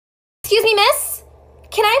Excuse me, miss?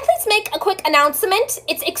 Can I please make a quick announcement?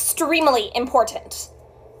 It's extremely important.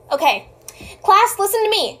 Okay. Class, listen to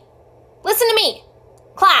me. Listen to me.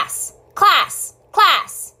 Class, class,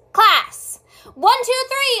 class, class. 1, 2,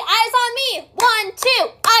 3, eyes on me. 1, 2,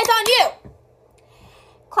 eyes on you.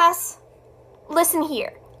 Class, listen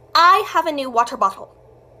here. I have a new water bottle.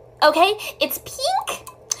 Okay? It's pink,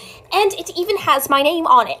 and it even has my name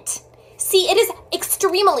on it. See, it is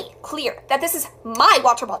extremely clear that this is my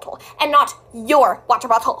water bottle and not your water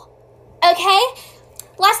bottle. Okay?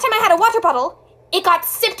 Last time I had a water bottle, it got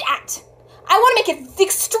sipped at. I want to make it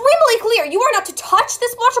extremely clear. You are not to touch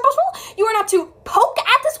this water bottle. You are not to poke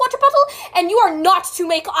at this water bottle. And you are not to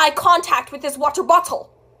make eye contact with this water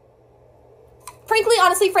bottle. Frankly,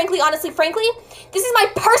 honestly, this is my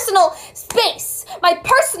personal space. My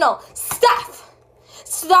personal stuff.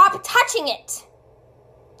 Stop touching it.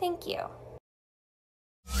 Thank you.